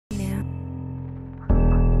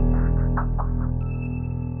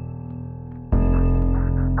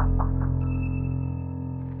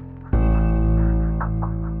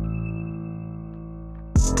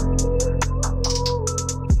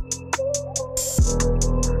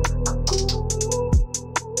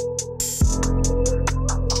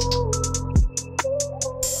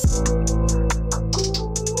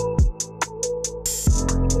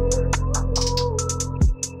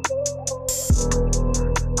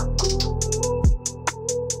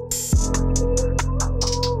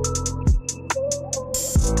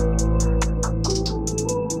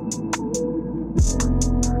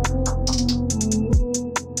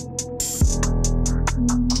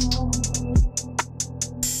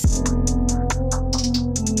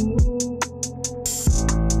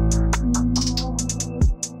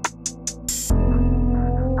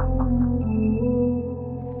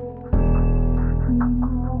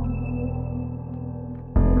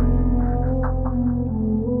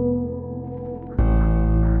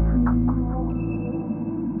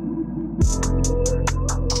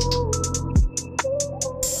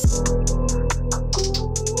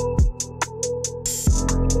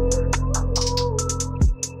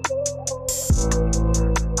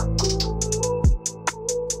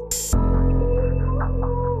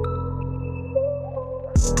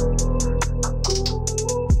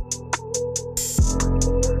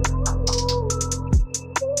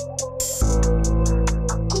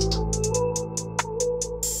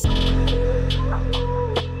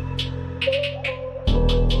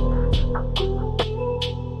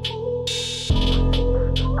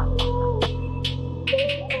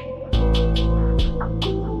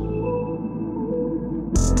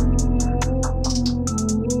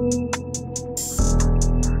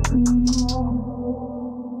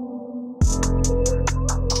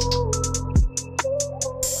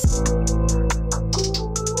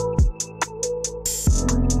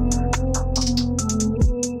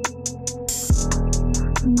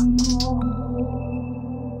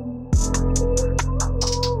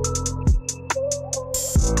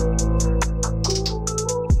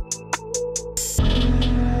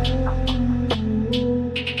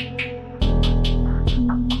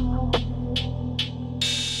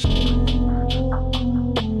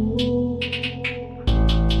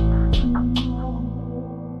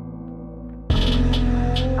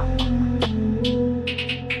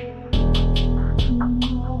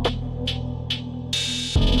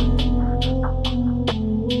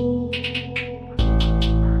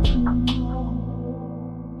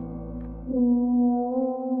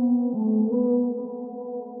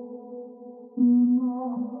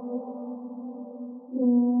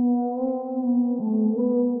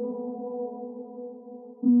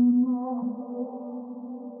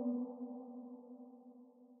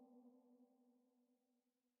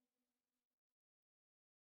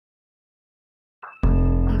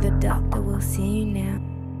doctor will see you now.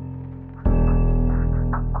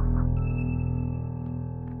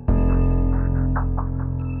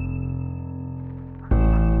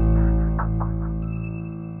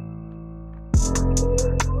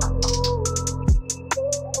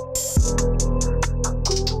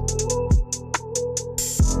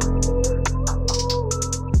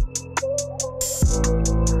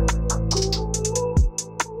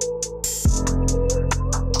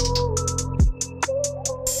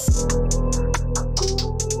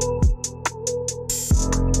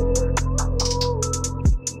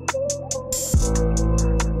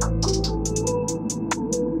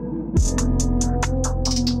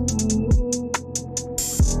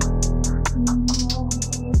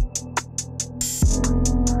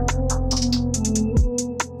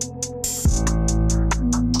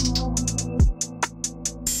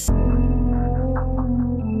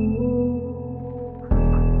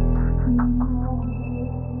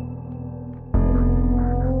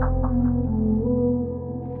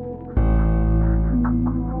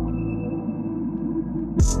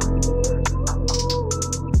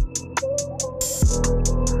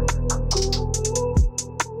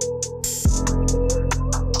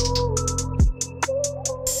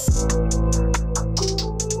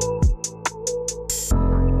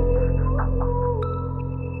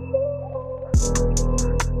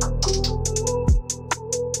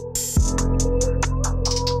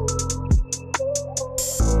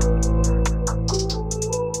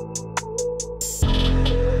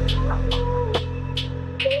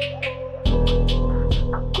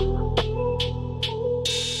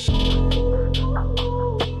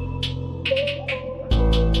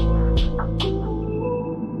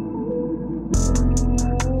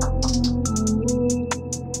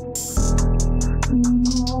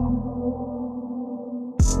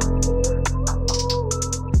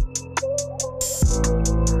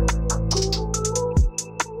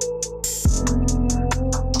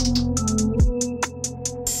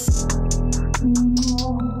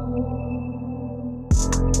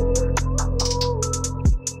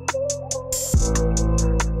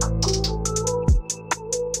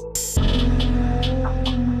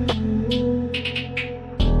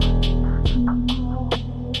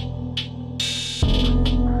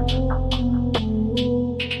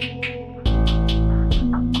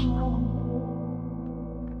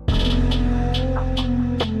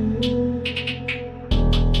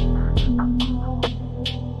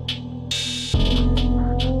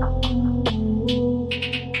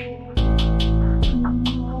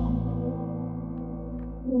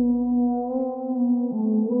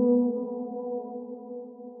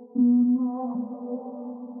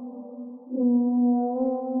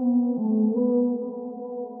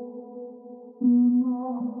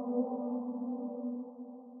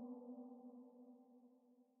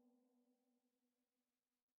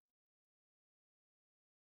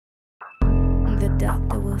 The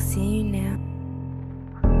doctor will see you now.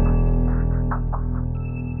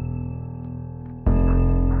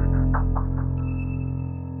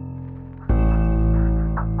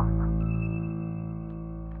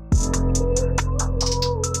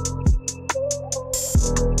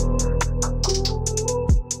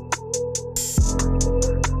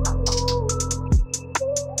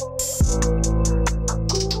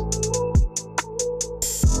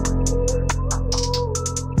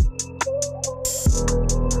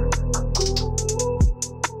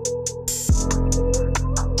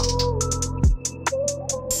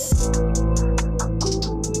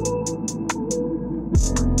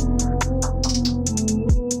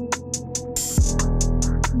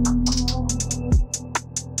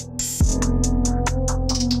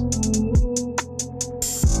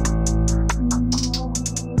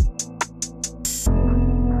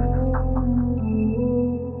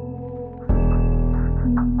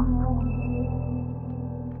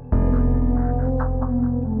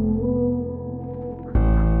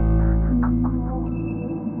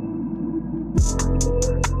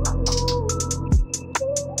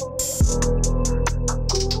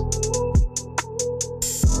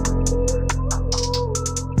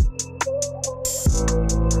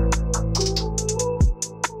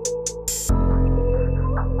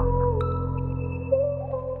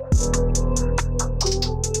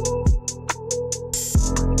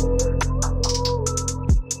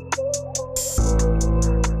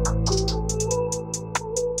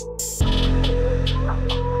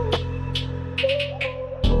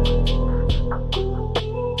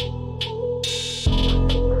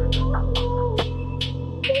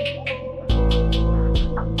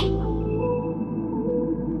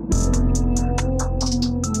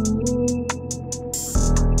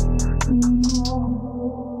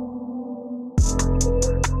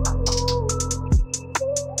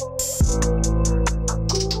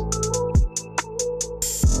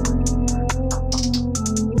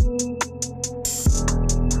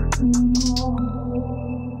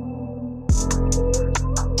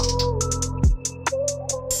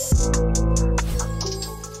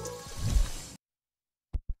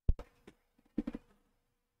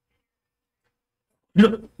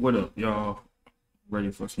 What up, y'all?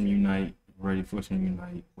 Ready for some Unite? Ready for some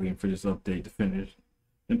Unite? Waiting for this update to finish.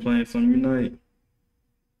 Been playing some Unite.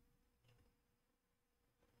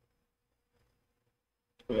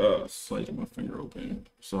 Sliced my finger open.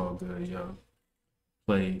 It's all good, y'all.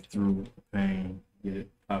 Play through the pain. Get it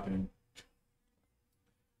popping.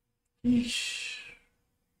 Yeesh.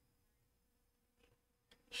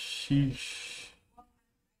 Sheesh.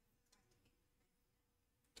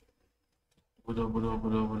 What up, what up,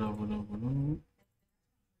 what up, what up, what up, what up?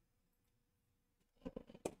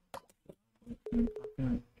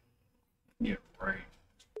 Yeah, right.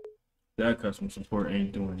 That customer support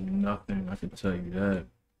ain't doing nothing. I can tell you that.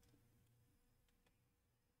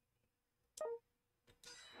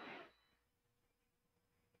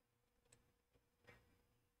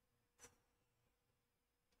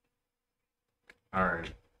 All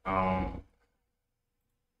right.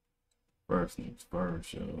 First things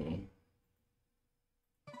first, yo.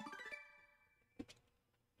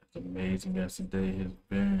 As amazing as today has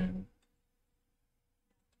been.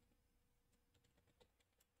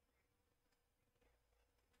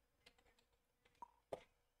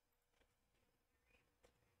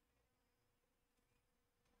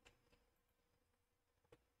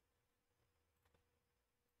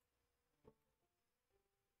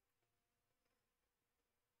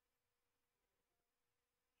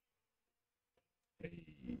 Hey,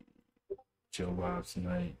 chill vibes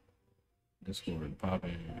tonight. Discord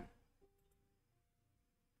popping.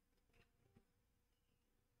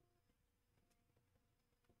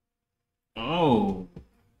 Oh,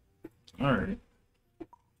 all right.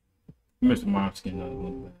 Mr. Mom's getting a little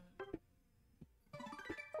bit.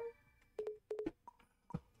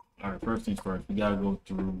 All right, first things first. We gotta go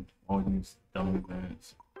through all these dumb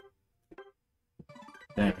events.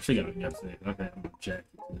 Damn, I should get them yesterday. Okay, I'm gonna check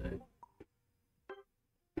it today.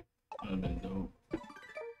 That'd been dope.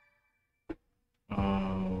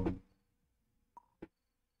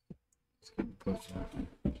 Let's keep pushing.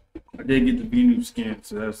 I did get the V-Noob skin,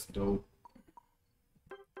 so that's dope.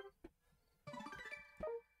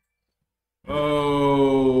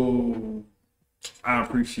 Oh, I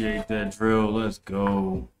appreciate that drill. Let's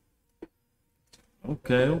go.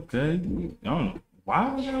 Okay, okay. I don't know.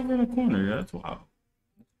 Why was I over in the corner? That's wild.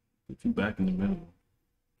 Put you back in the middle.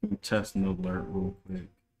 Let me test an alert real quick.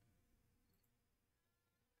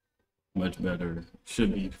 Much better.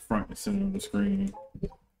 Should be front and center of the screen.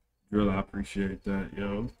 Drill, I appreciate that,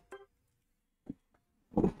 yo.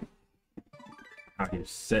 Out here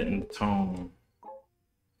setting the tone.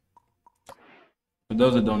 For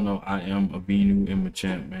those that don't know, I am a Venu and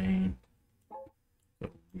Machamp main. So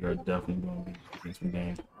we are definitely going to be playing some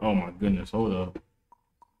games. Oh my goodness, hold up.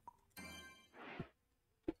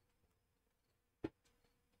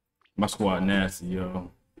 My squad nasty, yo.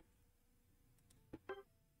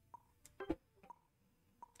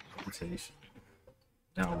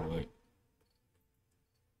 Now what?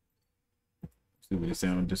 See what they say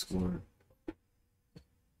on Discord.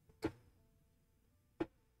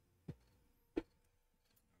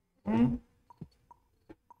 Hmm?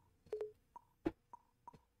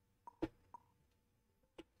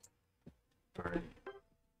 Alright.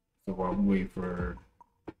 So while we wait for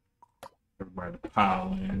everybody to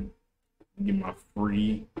pile in, get my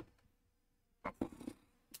free.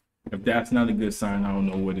 If that's not a good sign, I don't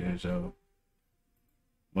know what is, yo.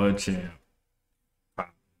 Machamp.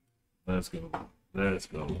 Let's go. Let's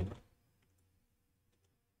go.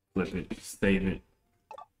 Flip it. Save it.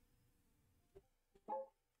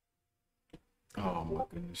 Oh my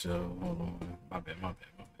goodness, yo. Hold on. My bad, my bad,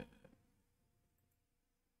 my bad.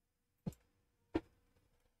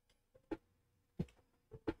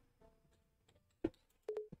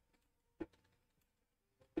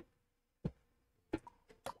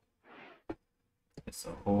 It's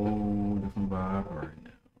a whole different vibe right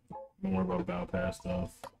now. Don't worry about Battle Pass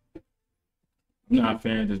stuff. I'm not a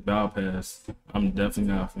fan of this Battle Pass. I'm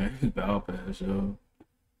definitely not a fan of this Battle Pass, yo.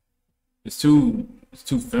 It's too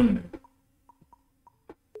feminine.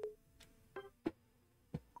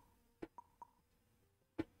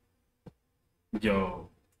 Yo,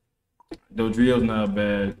 Dodrio's not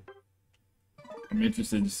bad. I'm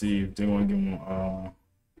interested to see if they want to give him what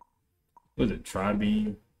is it,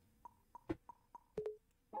 Tri-Beam?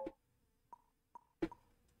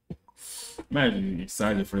 I'm actually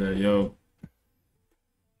excited for that, yo.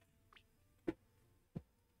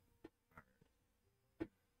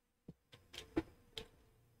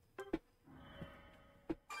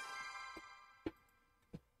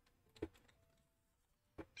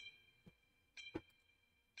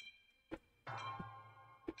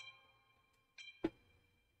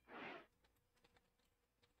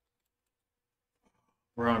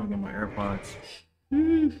 Where am I getting my AirPods?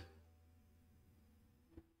 Oh,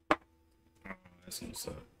 that's gonna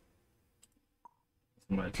suck.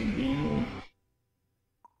 Somebody took me.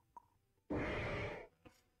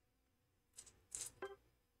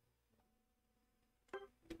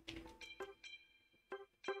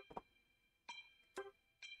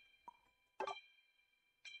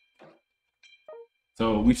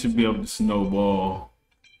 So we should be able to snowball.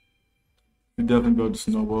 We definitely go to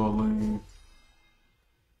snowball lane.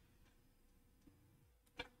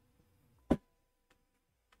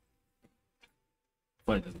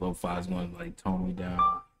 I feel like this low five is gonna like tone me down.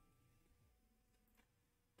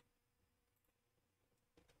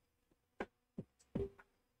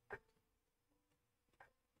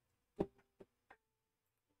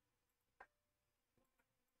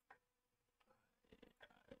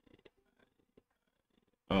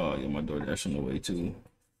 Oh, yeah, my DoorDash on the way too.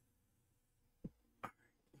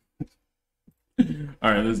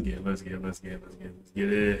 All right, let's get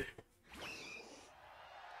it.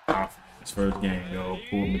 This first game, yo,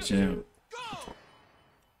 pull my champ.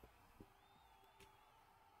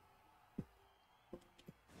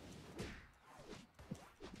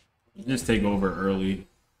 Just take over early.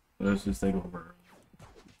 Let's just take over early.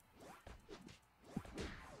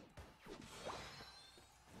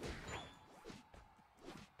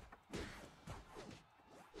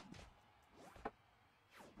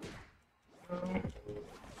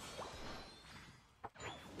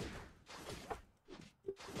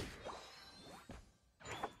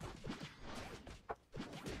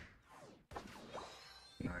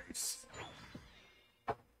 Nice.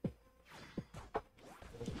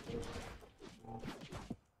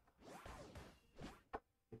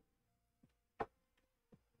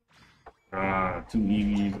 Ah, too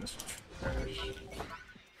easy.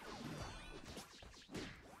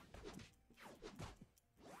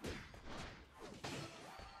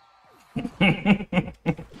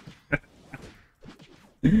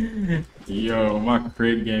 Yo, my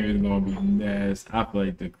crit game is gonna be nasty. I feel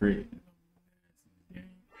like the crit.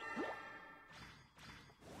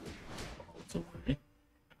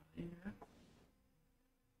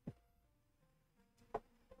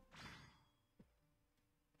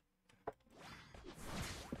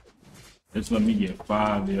 Just let me get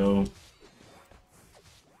 5, yo.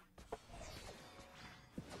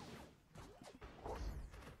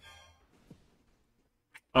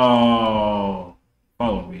 Oh,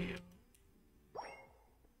 follow me.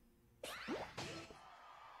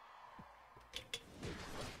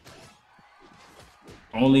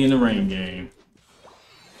 Only in the rain game.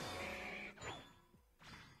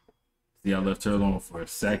 See, I left her alone for a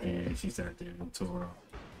second and she sat there and tore up.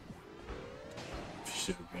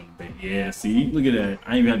 Should have been big. Yeah, see, look at that.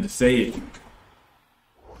 I ain't even have to say it.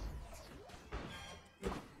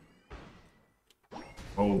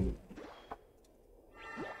 Oh.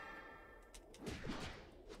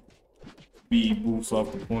 Speed boosts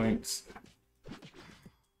off the points.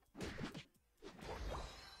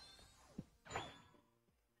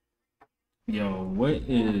 Yo, what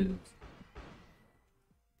is...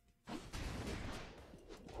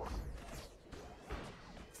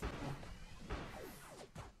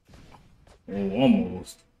 Oh,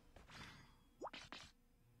 almost.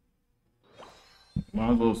 Might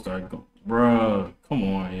as well start going. Bruh, come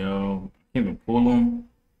on, yo. Can't even pull him.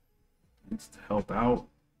 Just to help out.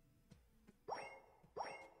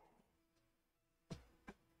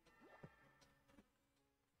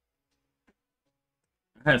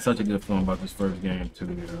 I had such a good feeling about this first game, too,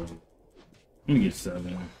 yo. Let me get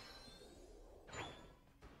 7.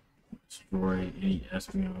 Destroy any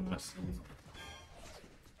Espeon I see.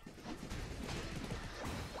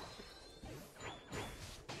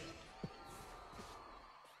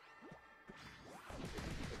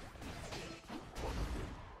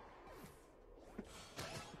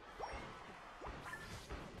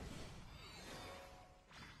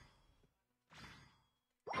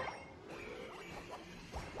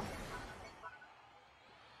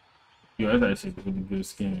 Yo, that's actually a really good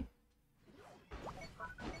skin.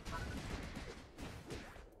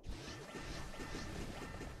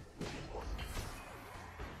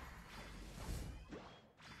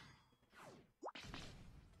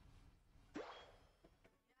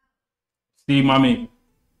 See, mommy.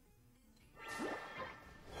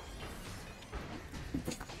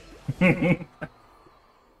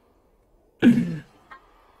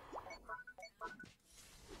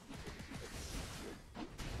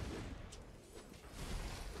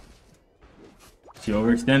 She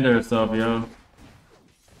overextended herself, yo.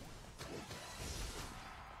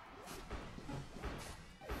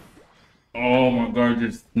 Oh my god,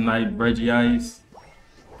 just snipe Reggie Ice.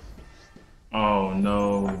 Oh no.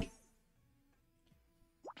 no.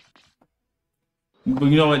 But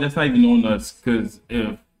you know what? That's not even on us, because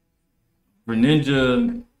if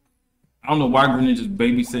Greninja, I don't know why Greninja's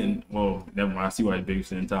babysitting. Well, never mind. I see why he's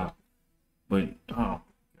babysitting top. But oh,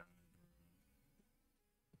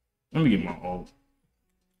 let me get my ult.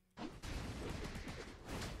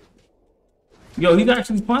 Yo, he's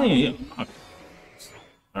actually playing. Yeah.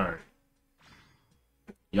 All right,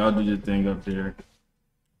 y'all do your thing up there.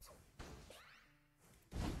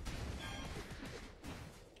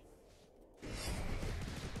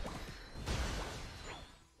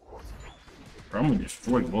 I'm gonna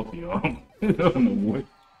destroy both of y'all. I don't know what.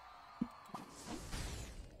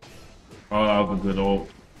 Oh, that was a good ult.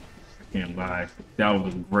 I can't lie. That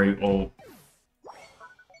was a great ult.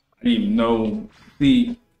 I didn't even know.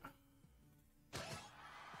 See,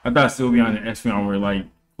 I thought Sylveon and Espeon were like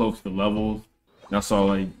close to levels. And I saw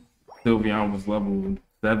like Sylveon was level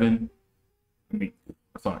 7. I mean,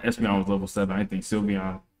 I saw Espeon was level 7. I think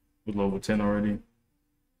Sylveon was level 10 already.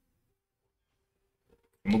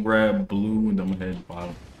 I'm gonna grab blue and then I'm gonna head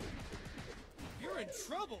bottom. You're in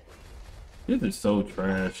trouble. This is so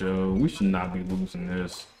trash, yo. We should not be losing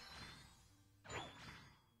this.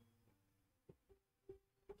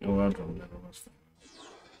 Oh, I'll drop that. That's fine.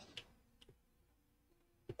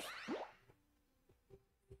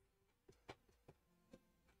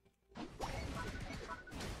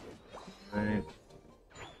 Right.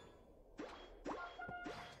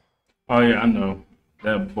 Oh yeah, I know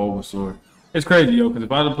that Bulbasaur. It's crazy, yo. Because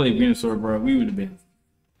if I'd have played Venusaur, bro, we would have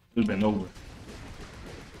been over.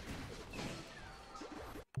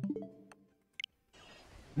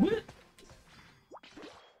 What?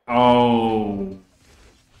 Oh,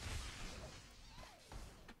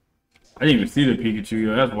 I didn't even see the Pikachu,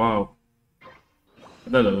 yo. That's wild. I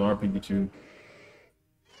thought it was our Pikachu.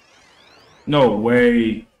 No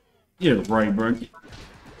way. Yeah, right, bro.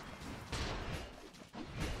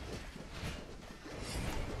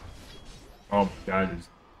 Oh my God, it's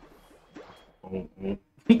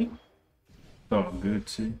it's all good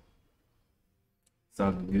shit. It's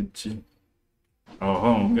all good shit. Oh,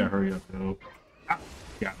 hold on, we gotta hurry up though. Ah,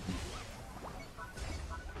 got me.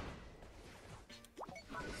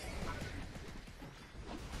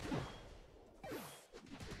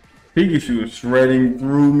 Pikachu is shredding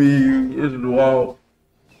through me. It's wild.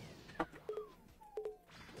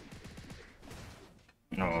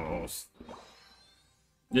 Oh,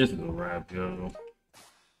 this is a wrap, yo.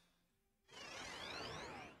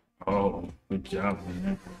 Oh, good job,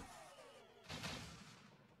 man.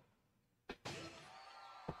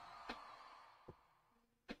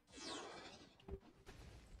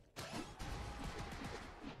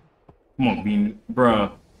 Come on, Bean,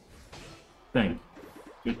 bruh. Thank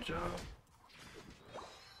you. Good job.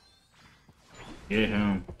 Get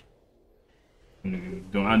him.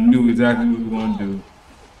 I knew exactly what we were gonna do.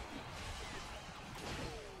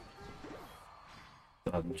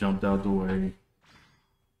 So I jumped out the way.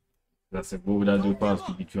 I said, what would I do if I was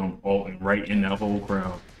to jump all and right in that whole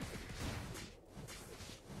crowd?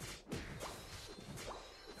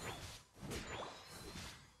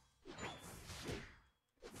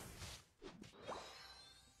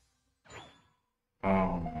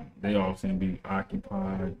 They all seem to be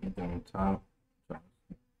occupied. Get on top.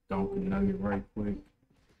 Dunk a nugget right quick.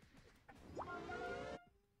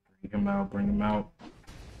 Bring him out, bring him out.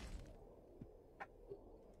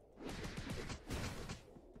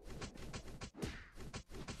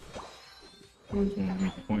 Who's gonna be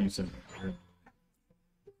the points in there?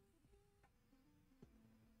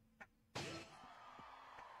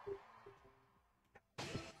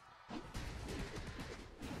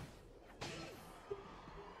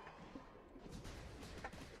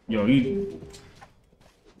 Yo, he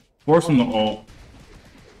force him to ult.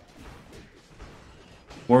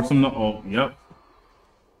 Force him to ult. Yep.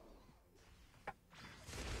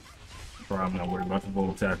 Bro, I'm not worried about the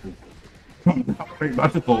bold tackle. I'm not worried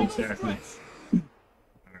about the bold tackle.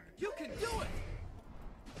 You can do it.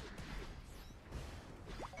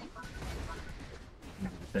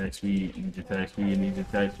 Attack speed, need attack speed, need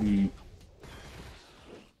attack speed.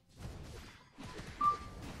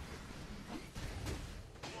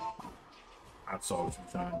 I saw what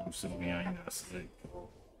you're trying to do, Sylvie. I ain't not slick.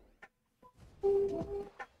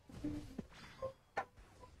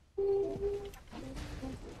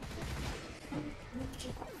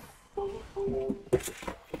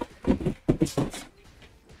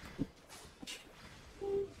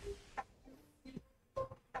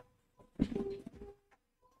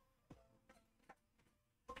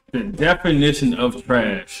 The definition of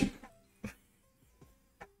trash.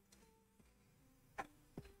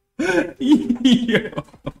 Yo.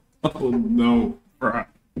 Oh no, bro.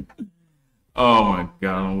 Oh my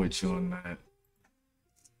god, I'm with you on that.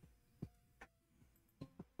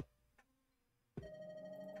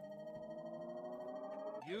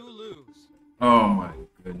 You lose. Oh my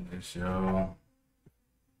goodness, yo.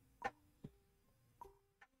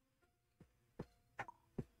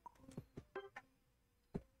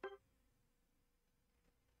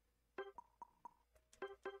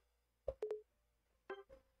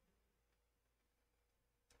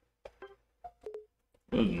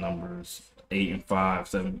 Those numbers 8 and 5,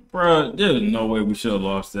 7. Bruh, there's no way we should have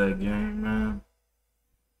lost that game, man.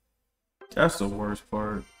 That's the worst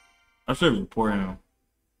part. I should report him.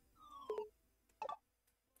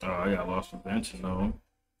 Oh, I got lost for benching though.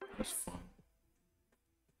 That's fun.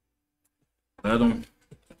 Let him.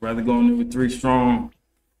 Rather go in there with 3 strong.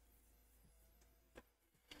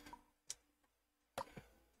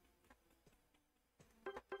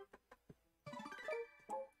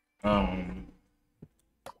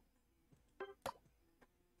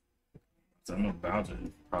 I'm about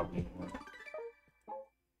to probably win.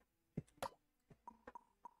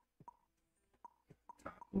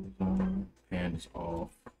 Hands off.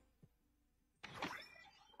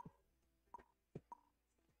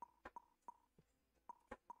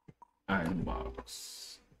 Iron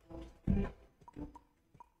box.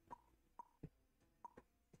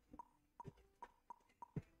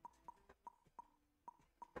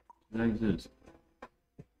 What is this?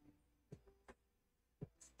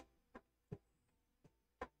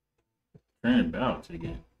 Turn about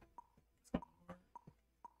again.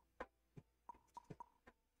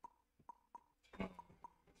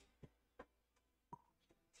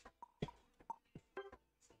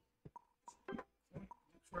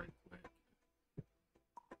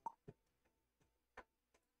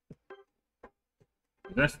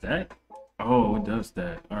 That's that? Oh, it does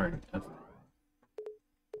that. All right, definitely.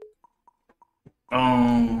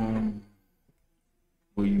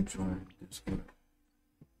 Will you join Discord?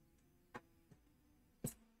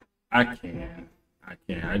 I can.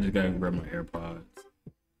 I just gotta grab my AirPods.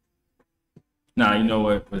 Nah, you know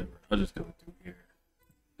what? Whatever. I'll just go through here.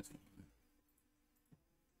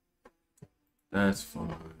 That's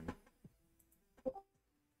fine.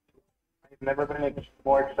 I've never been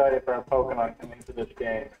more excited for a Pokemon coming to this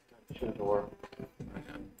game than Scizor. I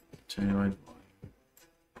got change my.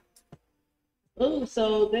 Ooh,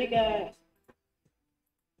 so they got.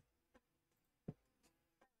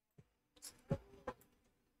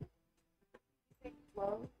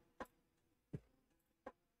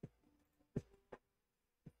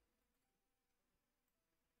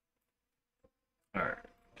 All right.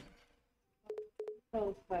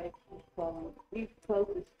 Close fight. These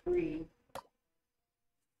closest 3.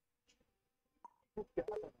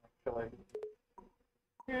 Actually,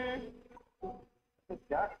 Hmm. it's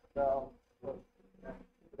got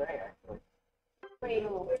today actually. Wait,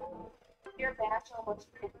 your batch almost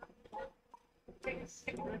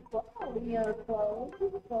Oh, we are close.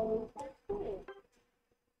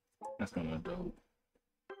 That's kind of dope.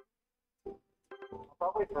 I'll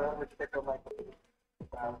probably forever stick with my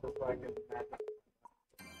just so I can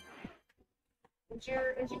is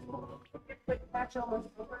your quick batch almost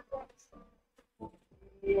over?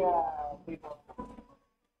 yeah, people.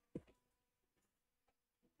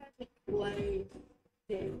 Play.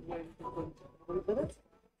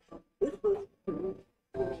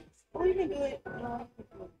 Or you can do it. Alright,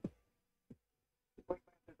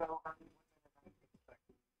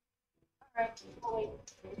 I'll wait.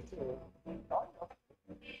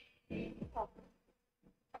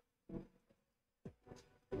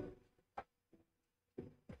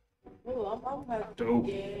 Oh, I'm happy. Dope.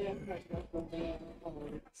 Yeah,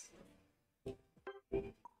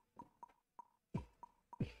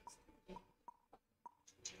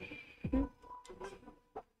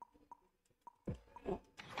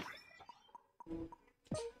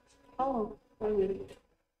 oh, wait a minute.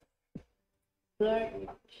 Black.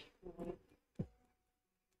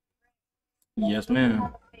 Yes,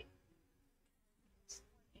 ma'am.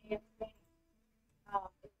 It won't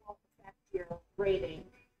affect your rating.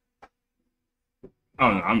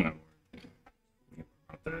 Oh, no, I'm not worried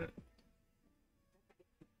about that.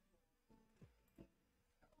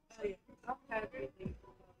 I'm happy.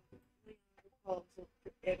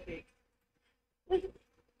 Epic.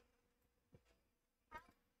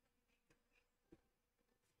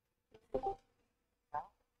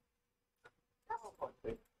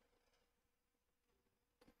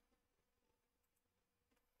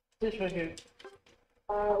 This right here.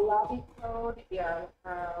 Lobby code, yeah.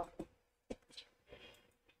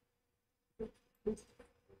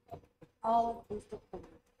 All of this.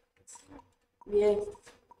 Yes.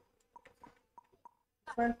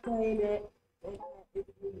 First playing it. Oh,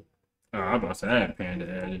 I was about to say I had Panda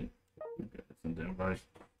added. Okay, some damn right.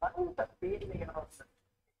 I think the feeding of the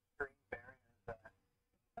green berries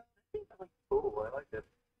I think that looks cool. I like it.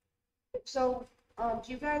 So,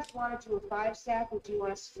 do you guys want to do a 5-stack or do you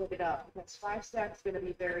want to split it up? Because 5-stack is going to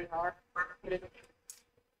be very hard.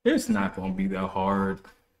 It's not gonna be that hard.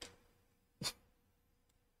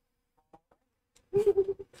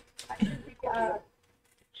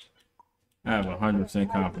 I have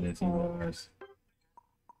 100% confidence in you guys.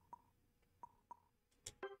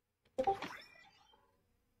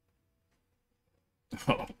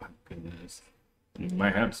 Oh my goodness. You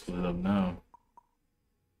might have to split up now.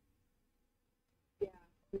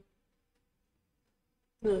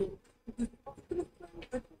 Yeah,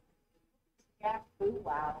 ooh,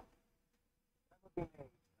 wow. It's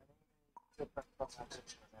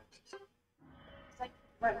like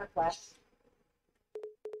friend request.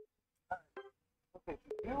 Okay,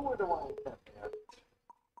 so you were the one who sent me that.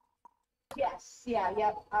 Yes, yeah,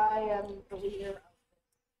 yep. I am the leader of this.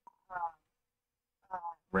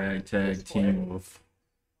 Ragtag team of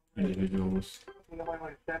individuals. The only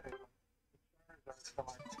way to check it was stars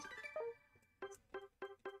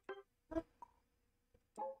are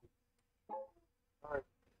Alright.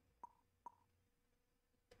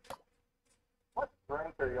 What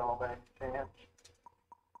rank are y'all by any chance?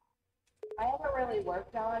 I haven't really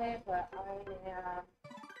worked on it, but I am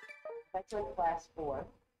veteran class 4.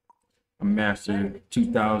 A master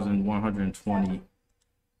 2,120.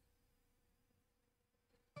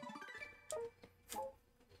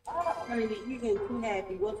 I mean, you getting too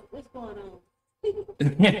happy. What's going on?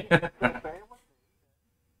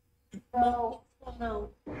 So, What's going on?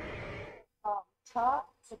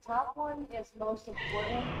 the top one is most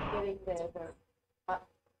important, getting the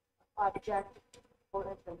object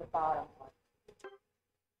important than the bottom one.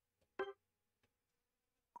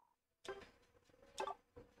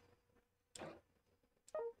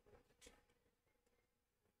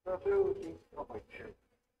 Oh my shit.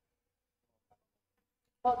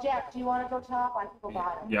 Well, Jack, do you want to go top? I can go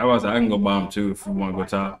bottom. Yeah, I can go bottom too if you want to go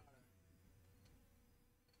top.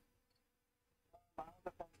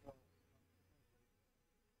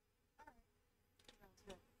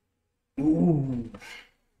 Ooh,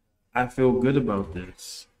 I feel good about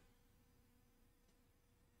this.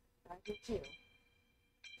 I do too.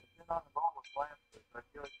 You're not involved with Blanford. I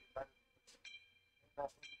feel like you might have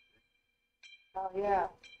Oh, yeah.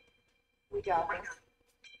 We got this.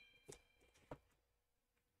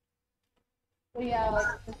 So, yeah, like,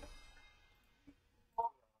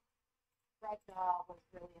 right now was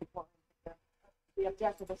really important. The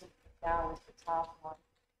objective isn't down, it's the top one.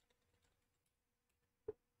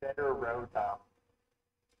 better road top.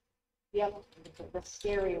 Yep, the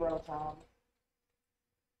scary rotom.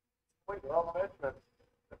 Wait, well, that's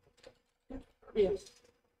Yes.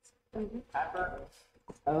 Pepper.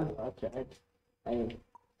 Oh, okay. I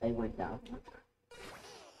went down.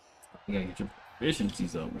 You gotta get your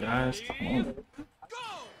efficiencies up, guys. Come on.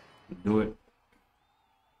 Do it.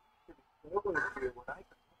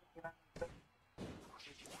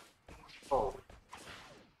 Oh,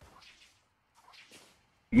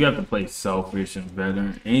 You have to play selfish and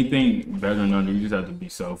veteran. Anything veteran under, you just have to be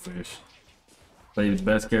selfish. Play the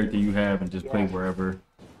best character you have and just play wherever.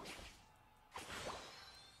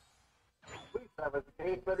 we have a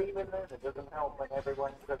case, but even then, it doesn't help when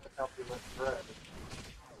everyone doesn't help you with thread.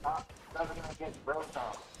 Doesn't get road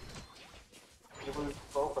top. You lose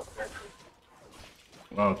both objectives.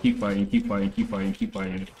 Wow, keep fighting, keep fighting, keep fighting, keep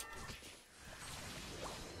fighting.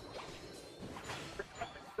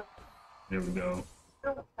 There we go.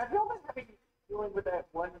 So, have y'all been having dealing with that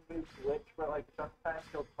one new glitch where, like, sometimes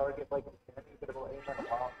you'll target, like, an enemy, but it'll aim at a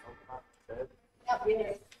bomb Pokemon instead? Yep, it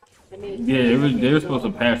is. I mean, Yeah, they were supposed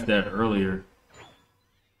to patch that earlier.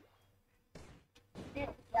 yeah,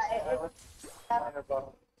 Minor buff.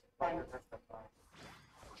 Minor buff.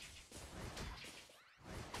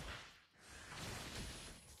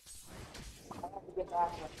 I have to get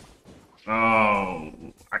back one. Oh,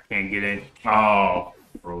 I can't get it. Oh,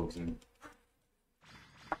 frozen.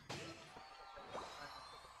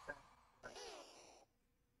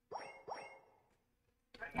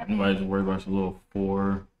 Nobody's worried about your little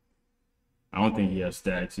 4. I don't think he has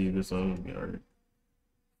stacks either, so it'll be alright.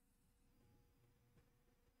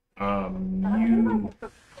 You.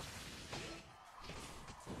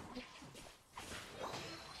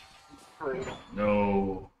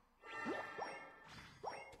 No.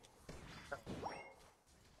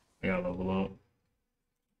 I gotta level up.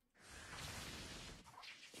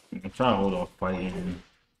 I'm trying to hold off fighting.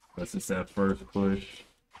 That's just that first push.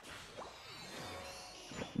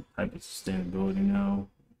 Type of sustainability now.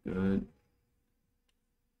 Good.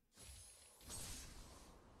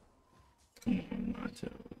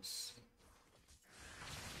 Ninetales.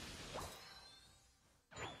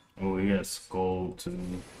 Oh, he has Skull too.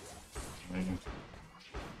 Man.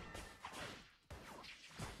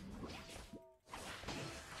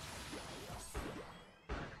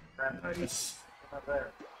 Nice. Not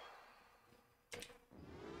there.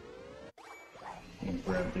 I'll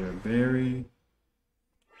grab their berry.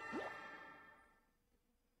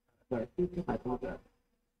 Sorry, I thought that.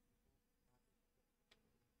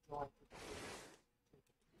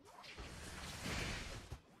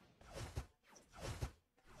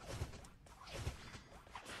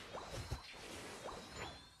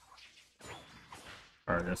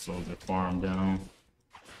 Alright, that slows the farm down.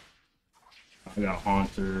 I got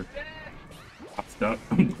Haunter. I'm stuck.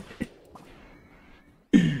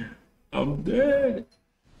 I'm dead.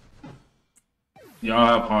 Y'all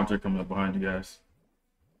have Haunter coming up behind you guys.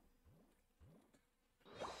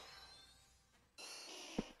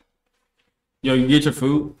 Yo, you get your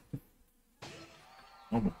food?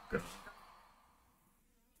 Oh my god.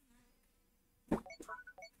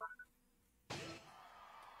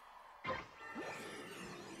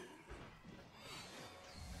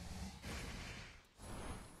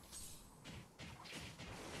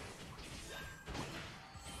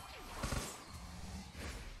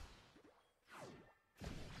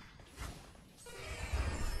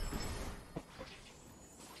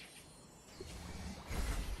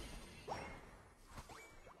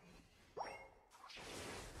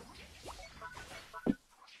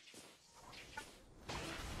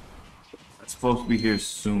 It's supposed to be here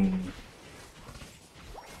soon.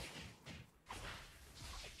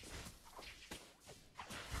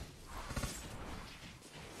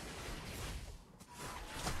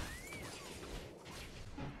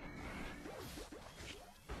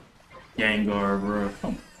 Gengar, bro.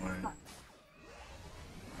 Come on.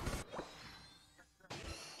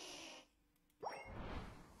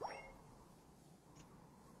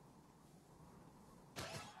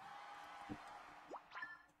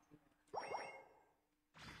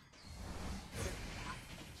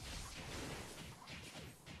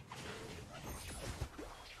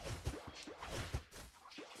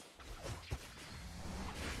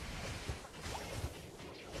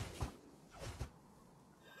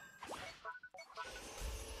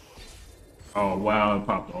 Oh wow, it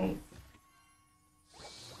popped on.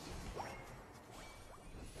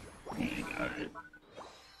 Got it.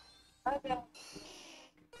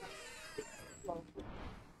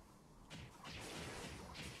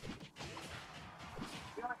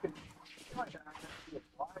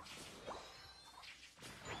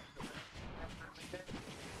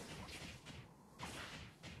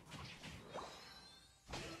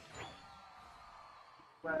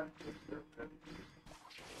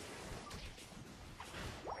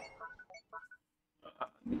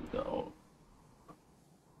 No.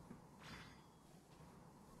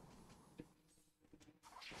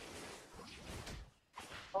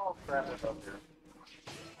 Oh crap, it's up here.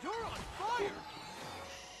 You're on fire!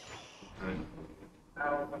 Right.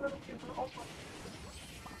 Now I'm gonna get the open.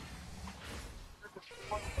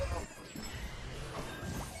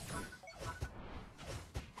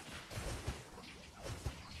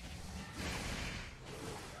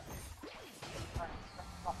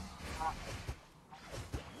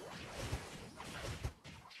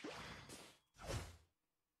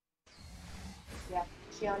 Yeah,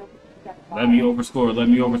 she only got Let me overscore. Let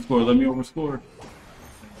me overscore. Let me overscore.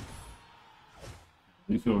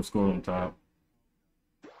 You should overscore on top.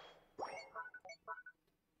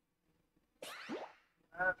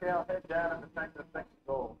 Okay, I'll head down and attack the second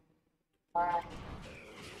goal. Alright.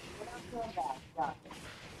 We're not doing that. Got it.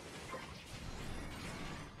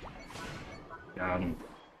 Got him.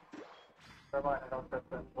 Never mind, I don't trust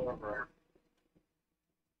that forward.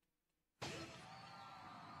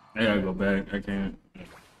 I gotta go back. I can't.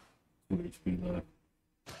 2 HP left.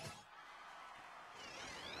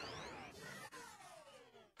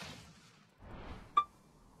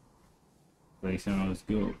 Play sounds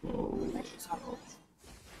good. Oh, let's go.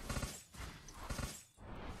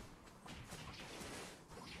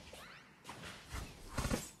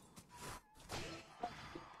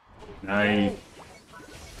 Nice.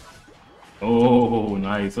 Oh,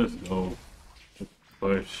 nice. Let's go.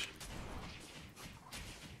 Push.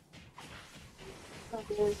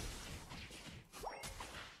 Okay.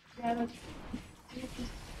 Yeah, let's-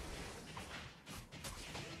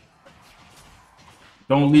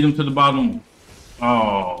 Don't lead him to the bottom.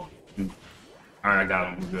 Oh, shoot. All right, I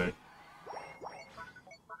got him. We're good.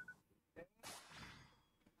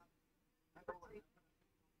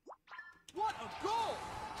 What a goal!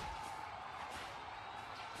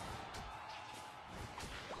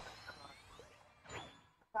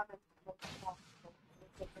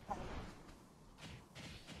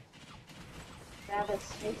 Travis,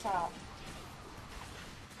 stay top.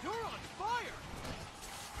 You're on fire!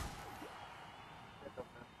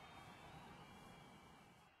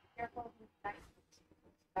 Careful of the next.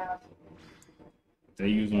 They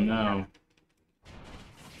use them now.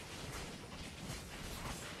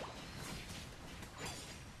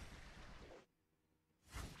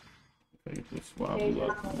 Okay, just swap you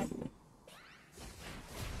up.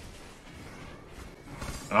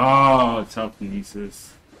 Oh, tough Kinesis.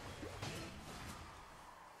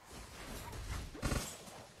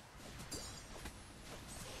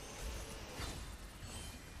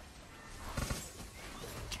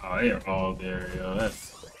 Oh, they are all there, yo.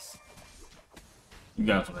 That's you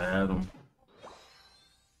guys would have them.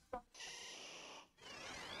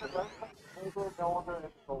 The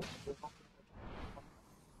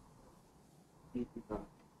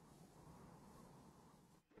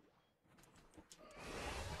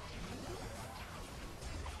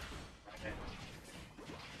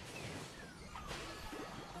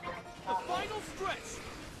final stretch!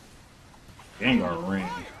 Gengar ring.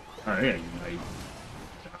 Alright, yeah, Unite.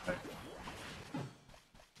 Die.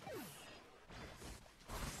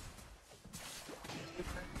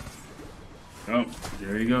 Oh,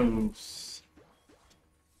 there he goes.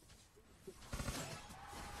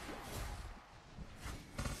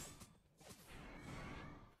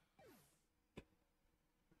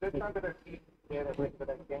 They're trying to keep it with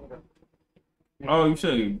that Gengar. Oh, you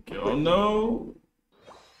should. Oh no.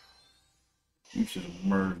 You should have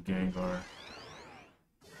murdered Gengar.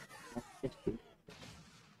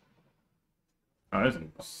 Oh, this gonna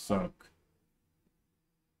suck.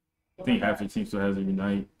 I think half the team still has a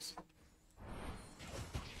Unite.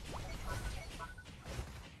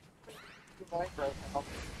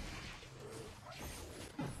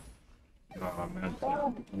 Oh man,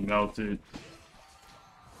 melted.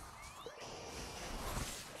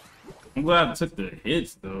 I'm glad I took the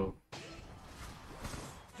hits though.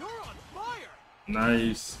 You're on fire!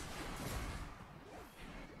 Nice.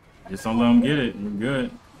 Just don't let them get it. We're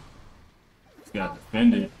good. Just gotta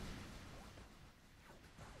defend it.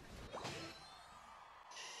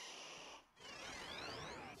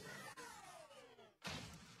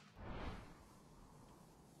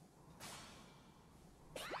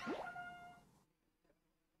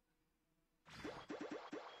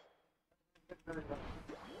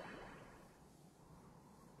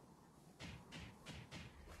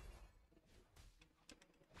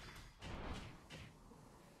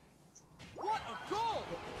 What a goal!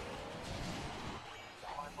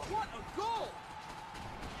 What a goal!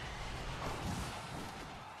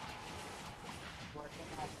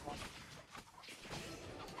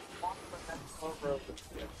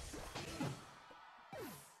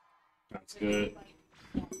 That's good.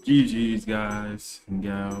 GG's, guys and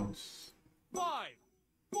gals. 5,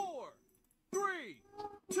 4, 3,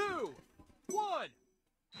 2, 1.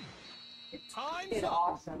 Time's Did up.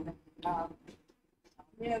 awesome.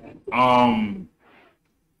 Yeah,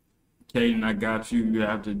 Caden, I got you. You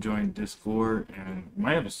have to join Discord, and we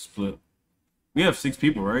might have a split. We have 6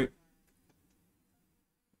 people, right?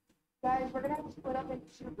 guys, we're gonna have to split up into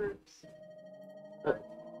 2 groups. You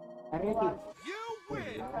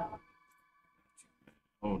win!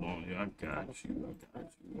 Hold on, yeah, I got you. I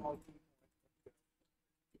got you.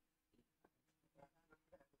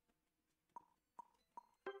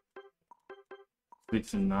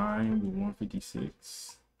 Six and 9 with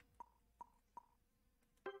 156.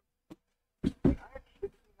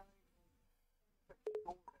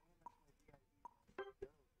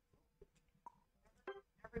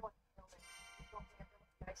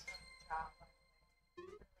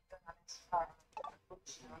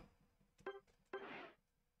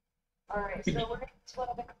 Alright, so we're gonna split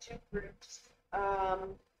up into 2 groups.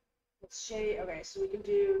 Let's say, okay, so we can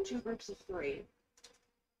do 2 groups of 3.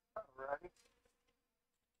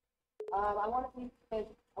 I want to be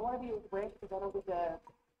with Rick because I don't get to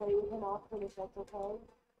play with him often if that's okay.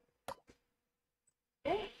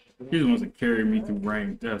 He just wants to carry me through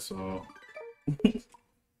rank, that's all. I'm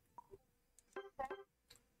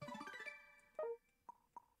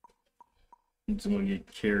just gonna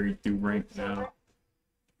get carried through rank now.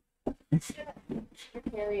 You're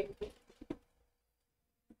carrying.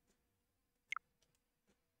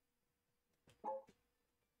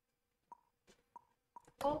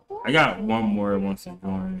 I got one more once to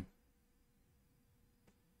join.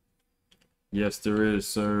 Yes, there is,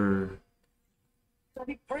 sir. That'd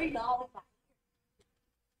be free knowledge.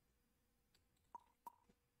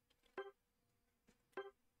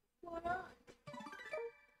 What's going on?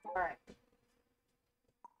 Alright.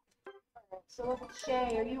 So look at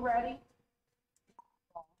Shay, are you ready?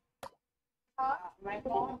 My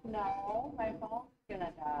phone? No, my phone's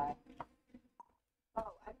gonna die.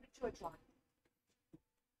 Oh, I'm gonna switch on.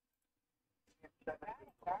 So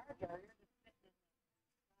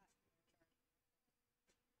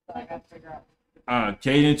I gotta figure out.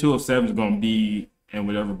 Caden 207 is gonna be in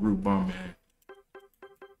whatever group I'm in.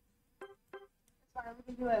 Sorry, we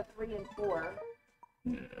can do a 3 and 4.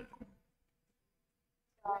 Yeah.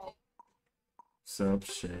 So, Sup,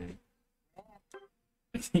 Shay?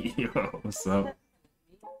 Yo, what's up?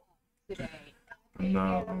 today.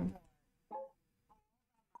 No.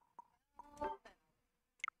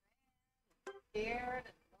 Scared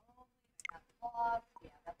and lonely, I got lost. Yeah,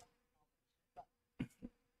 that's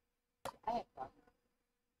I had fun.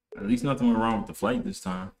 At least nothing went wrong with the flight this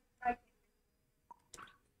time. I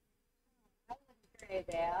wouldn't say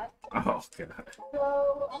that. Oh god.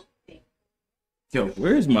 So, Yo,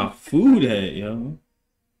 where's my food at, yo?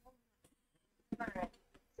 alright.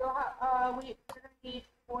 So, we're gonna need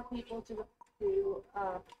 4 people to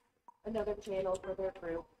another channel for their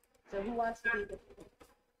group. So, who wants to be the?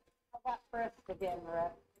 How about first again,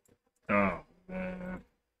 Marette? Oh man.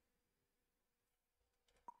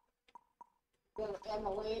 And the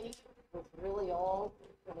lady was really old.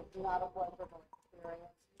 It was not a pleasurable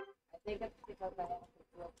experience. I think it's because I have this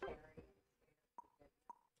real carry.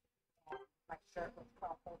 And my shirt was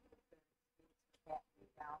crumpled. Down,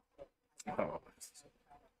 so I got Oh.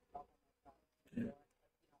 Yeah.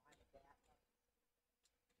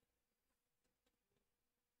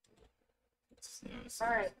 All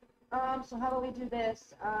right. So how do we do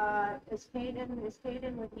this? Is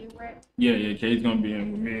Caden with you, Rick? Yeah, Kate's gonna be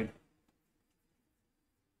in with me.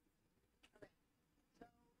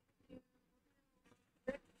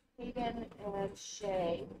 Caden and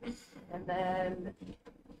Shay, and then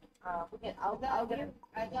we can. I'll get.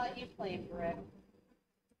 I thought you played Rick.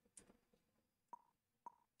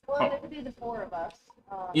 Well, it could be the 4 of us.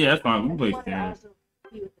 Yeah, that's fine. We can play One Stan. also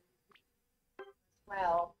be with as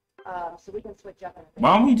well, so we can switch up.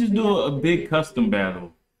 Why don't we just do a big custom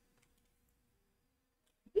battle?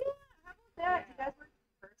 Yeah, how about that? You guys want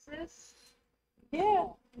versus? Yeah.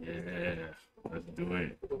 Yeah, let's do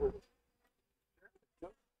it.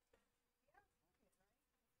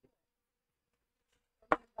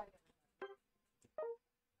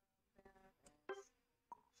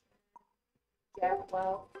 Yeah,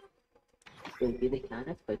 well, So do they kind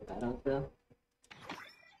of play battles though?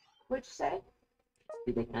 what'd you say?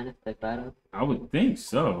 Do they kind of play battles? I would think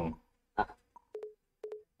so.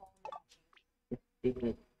 It's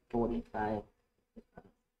stupid 45.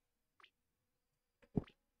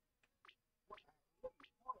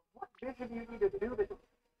 What vision do you need to do that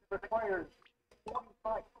requires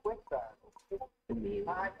 45 quick battles? To me,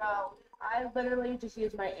 I know. I literally just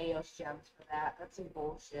use my AOS gems for that. That's some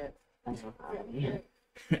bullshit. I don't know how many.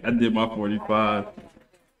 I did my 45.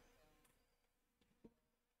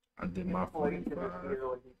 I did my Well, you 45.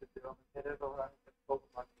 really need to do them. It is a lot of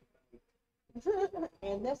Pokemon.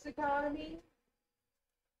 In this economy,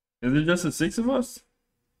 Is it just the 6 of us?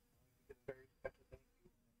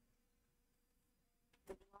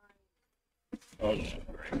 Oh, yeah,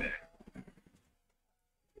 right back.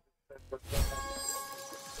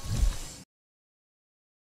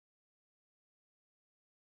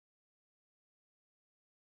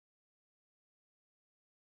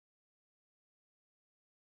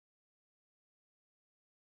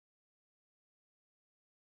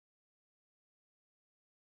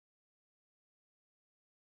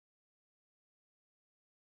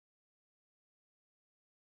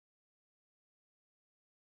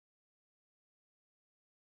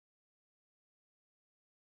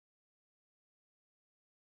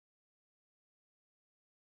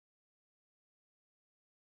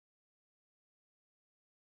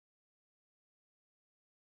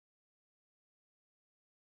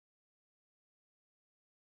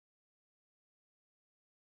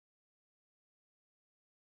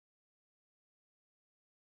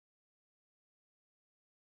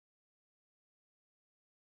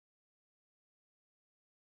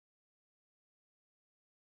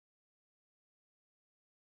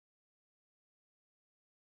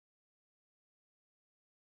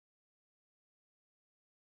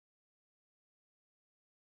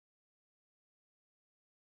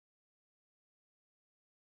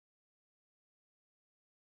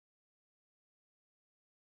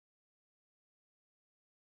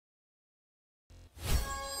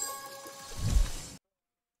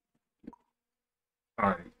 All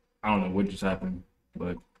right. I don't know what just happened,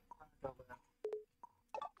 but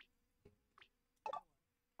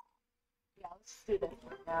yeah, let's do this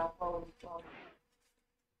right now.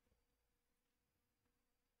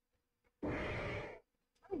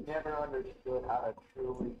 never understood how to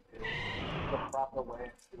truly do the proper way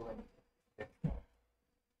of doing it.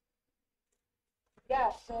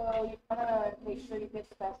 Yeah, so you gotta make sure you get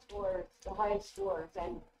the best scores, the highest scores,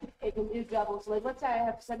 and it can do doubles. Like, let's say I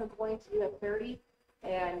have 7 points, you have 30,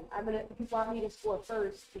 and you want me to score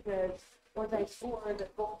first because once I score, the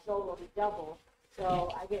goal total will be double.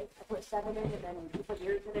 So I put 7 in, and then you put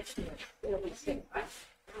yours in it, it'll be 6. You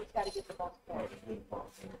just gotta get the most points.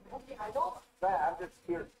 Okay, I know that. I'm just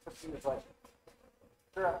here confused, like,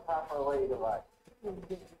 there a proper way to, like,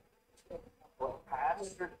 what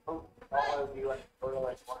pass you're supposed to follow, you like, sort of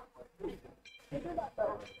like one way.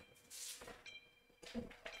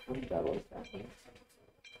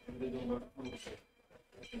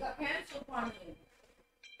 You got canceled for me.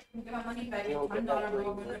 You get my money back. $1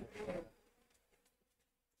 more.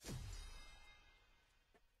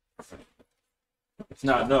 It's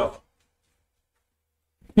not enough.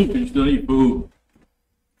 You still need food.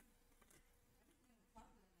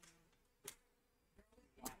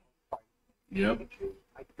 Yep.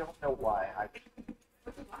 I don't know why.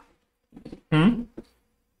 Hmm?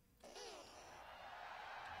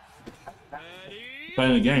 Ready?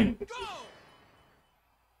 Playing the game. Go!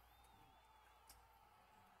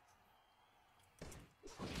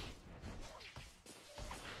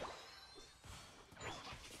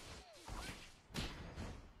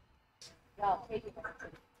 Yeah, I'll take it.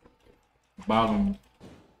 Bottom.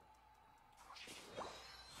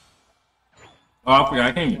 Oh, I forgot.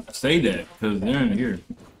 I can't even say that because they're in here.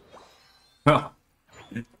 Huh.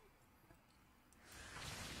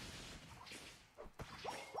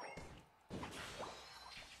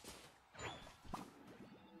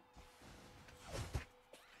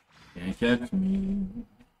 Can't catch me.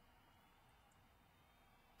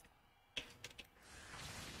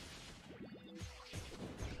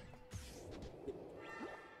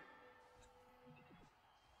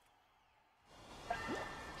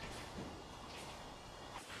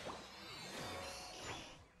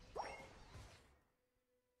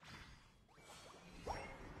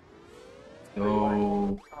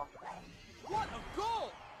 So, What a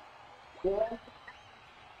goal!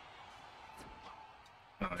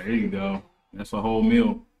 oh, there you go. That's a whole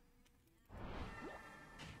meal.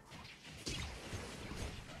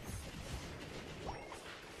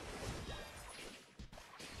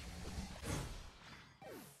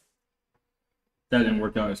 That didn't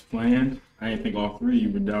work out as planned. I didn't think all three of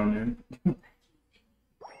you were down there.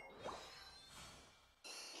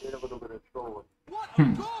 Did a little bit of trolling. What a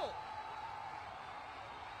goal!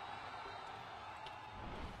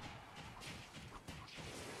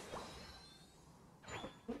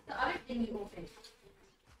 What's the other thing you opened?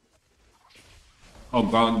 Oh,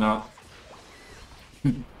 garlic knots.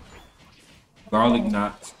 Garlic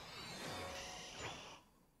knots.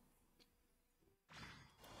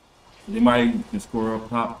 Anybody can score up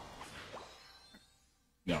top?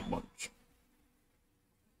 Got a bunch.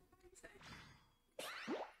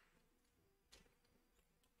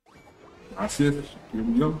 That's it. Here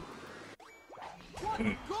we go. What a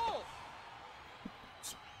goal!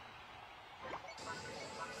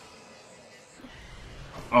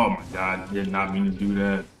 Oh my god, did not mean to do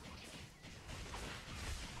that.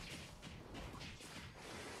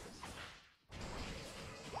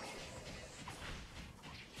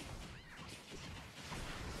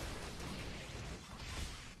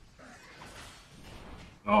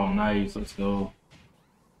 Oh, nice. Let's go.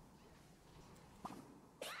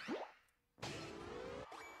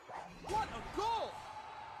 What a goal!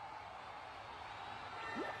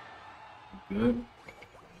 Good.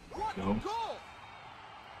 What Go. a goal!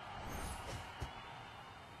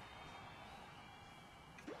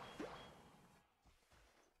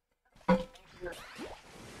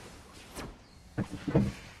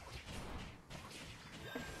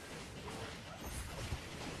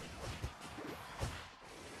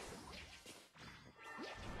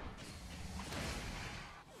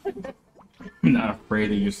 I'm not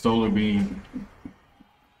afraid of your solar beam.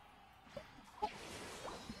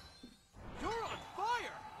 You're on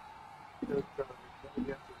fire!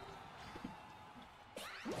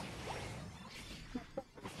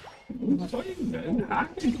 What are you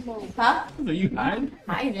hiding? Huh? Are you hiding?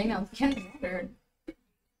 Hiding. I'm getting scared.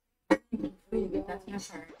 That's my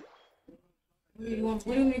part. What do you want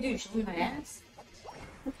me to do? Show me my ass?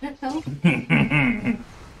 What the hell?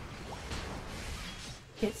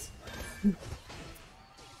 Kiss.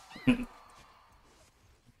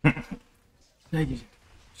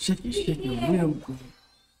 Shake it real good.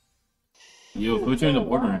 Yo, put you in the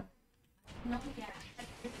ordering. No, yeah.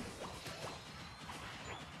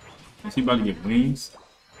 Is he about to get wings?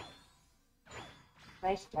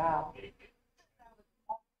 Nice job.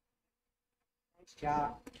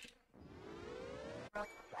 job.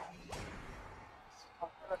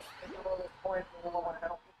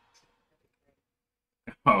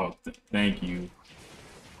 Oh, thank you.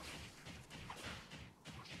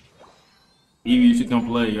 Evie, you should come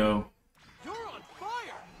play, yo. You're on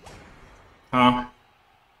fire! Huh?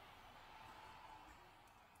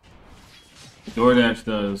 DoorDash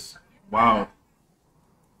does. Wow.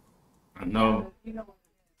 I know.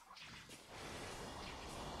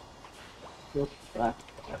 Look, fuck.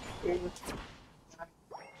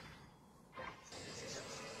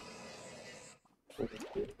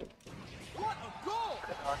 What a goal!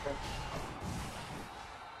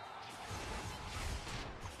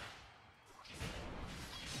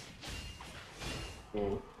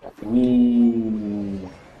 Ooh.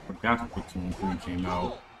 Forgot Splatoon 3 came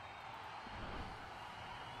out.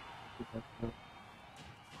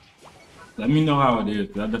 Let me know how it is,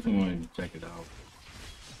 because I definitely want to check it out.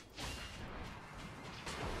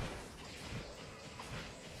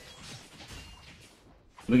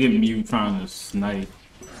 Look at Mew trying to snipe.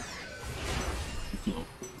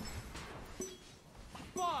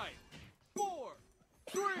 5, 4,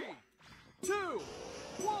 3, 2,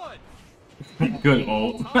 1. Good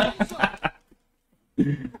ult. Time's up.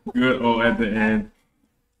 Good ult at the end.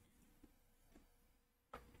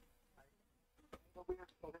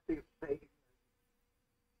 You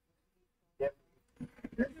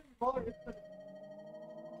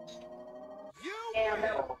Damn.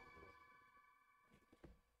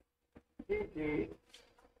 GG.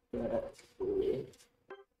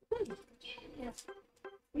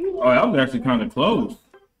 Oh, that was actually kind of close.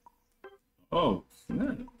 Oh,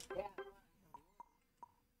 snap.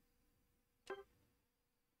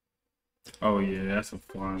 Oh, yeah, that's a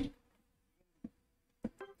fun.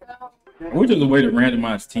 We're just a way to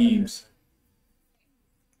randomize teams.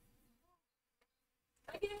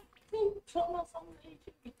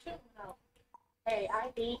 Hey, I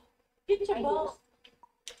beat. Get your I balls.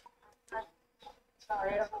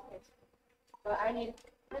 Sorry, I don't know. But I need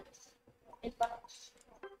stop.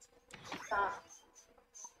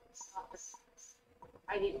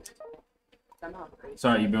 I need. I'm hungry.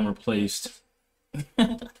 Sorry, you've been replaced.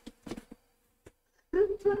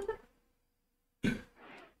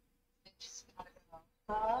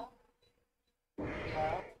 Huh?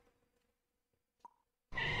 Yeah.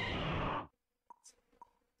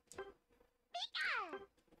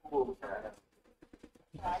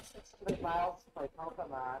 600 miles to play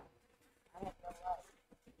Pokemon. I have no life.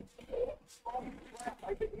 I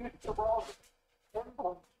could use the raw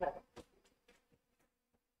info check.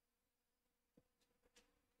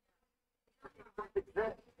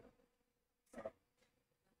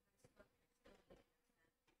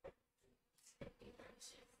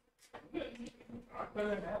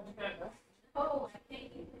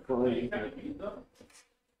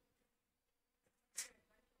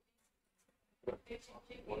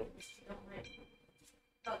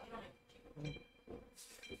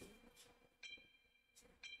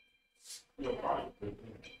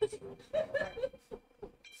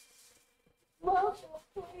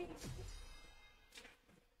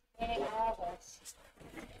 Hey, Alice.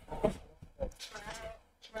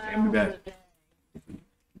 Give me back.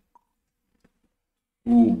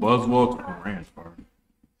 Ooh, Buzzwole to the ranch party.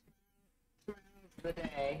 The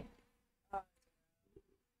day.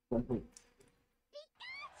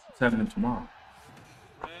 What's happening tomorrow?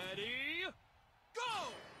 ready? Go!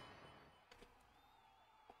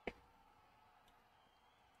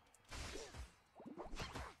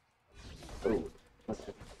 Oh, what's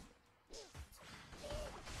it?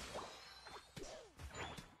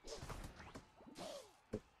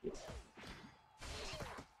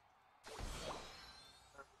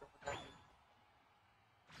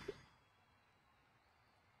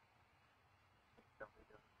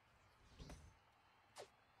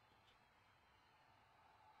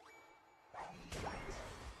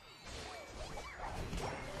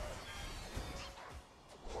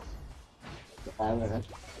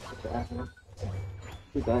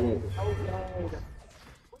 You got it.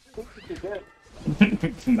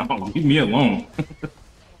 No, leave me alone.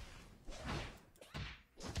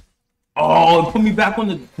 Oh, it put me back on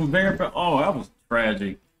the conveyor belt. Oh, that was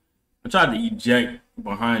tragic. I tried to eject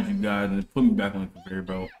behind you guys and it put me back on the conveyor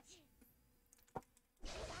belt.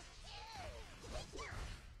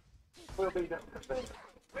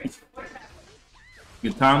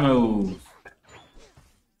 Gitanos.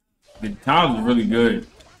 Gitanos is really good.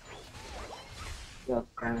 Your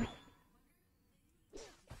turn.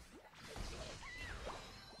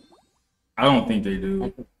 I don't think they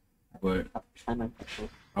do, but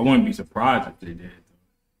I wouldn't be surprised if they did.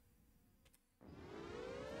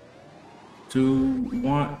 2,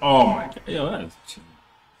 1. Oh my god. Yo, that's cheap.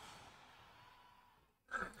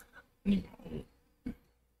 I'm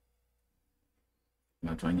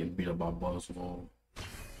not trying to get beat up by Buzzwole.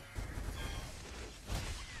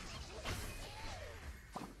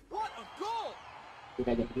 What a goal! Did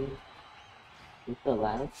I get you? You still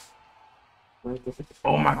alive? Where's this?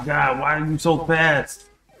 Oh my god, why are you so fast?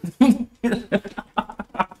 Yo,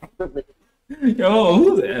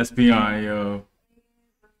 who's the Espeon, yo?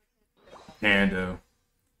 Panda.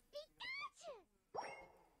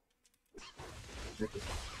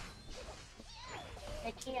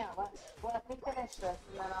 I can't. Let me finish this and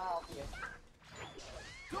then I'll help you.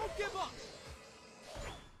 Don't give up!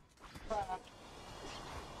 But,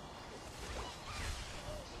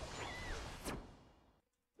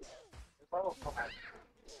 Oh, come on.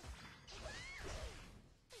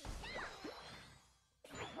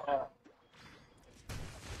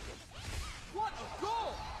 What a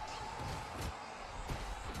goal!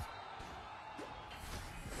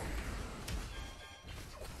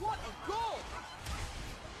 What a goal!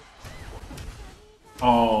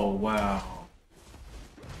 Oh wow.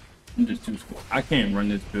 I'm just too squishy. I can't run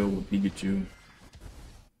this build with Pikachu.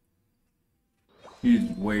 He's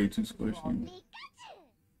way too squishy.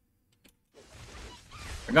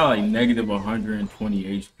 I got like negative 120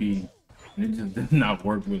 HP. And it just does not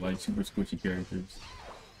work with like super squishy characters.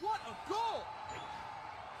 What a goal!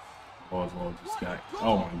 Oswald just got.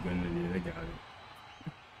 Oh my goodness, yeah, they got it.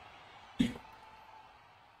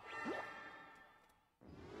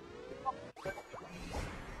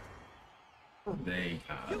 They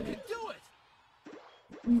got You can it. do it!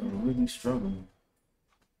 We are really struggling.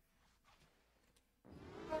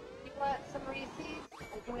 you want some Reese's? Or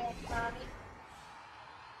do we have Tommy?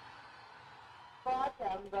 Bought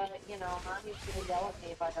them, but you know, Mommy's gonna yell at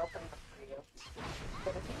me if I open them for you.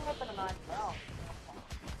 But if you open them on your own,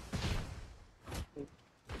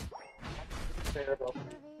 Terrible.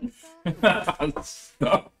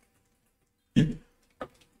 Stop.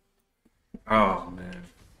 Oh man.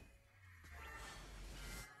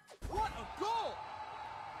 What a goal!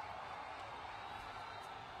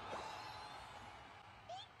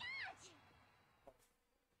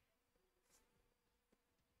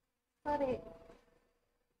 buddy.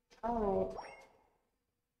 Alright.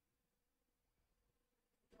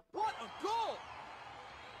 What a goal!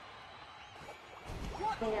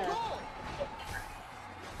 What There. a goal!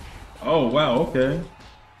 Oh wow, okay.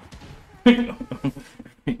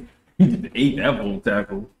 He just ate that full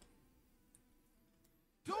tackle.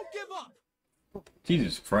 Don't give up!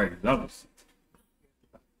 Jesus Christ, that was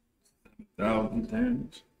 1,000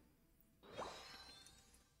 damage.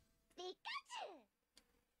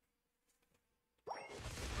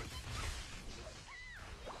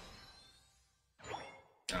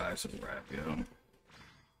 Ah, it's a wrap, yo.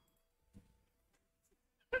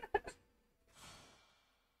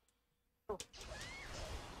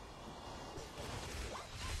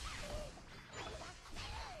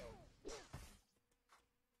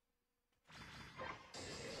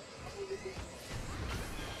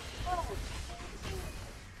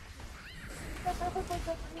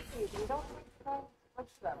 You don't touch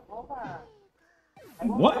them. Hold on.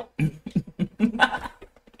 What?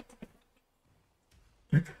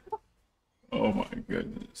 Oh my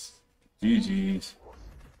goodness. GG's.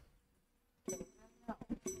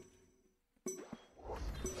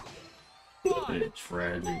 It's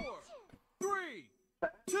tragic. 4, 3,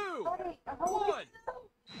 2, 1.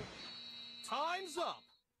 Time's up.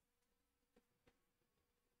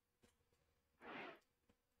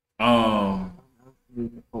 All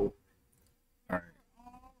right.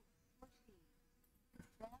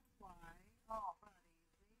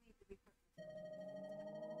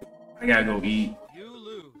 I gotta go eat. You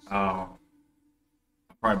lose. I'll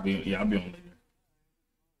probably be, I'll be on later.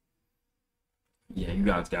 Yeah, you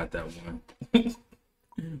guys got that one.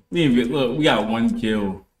 Look, we got 1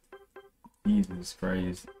 kill. Jesus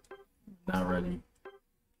Christ. Not ready.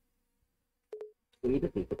 We the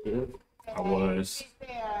Pikachu. I was.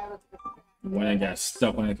 The one that got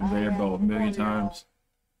stuck on the conveyor belt a million times.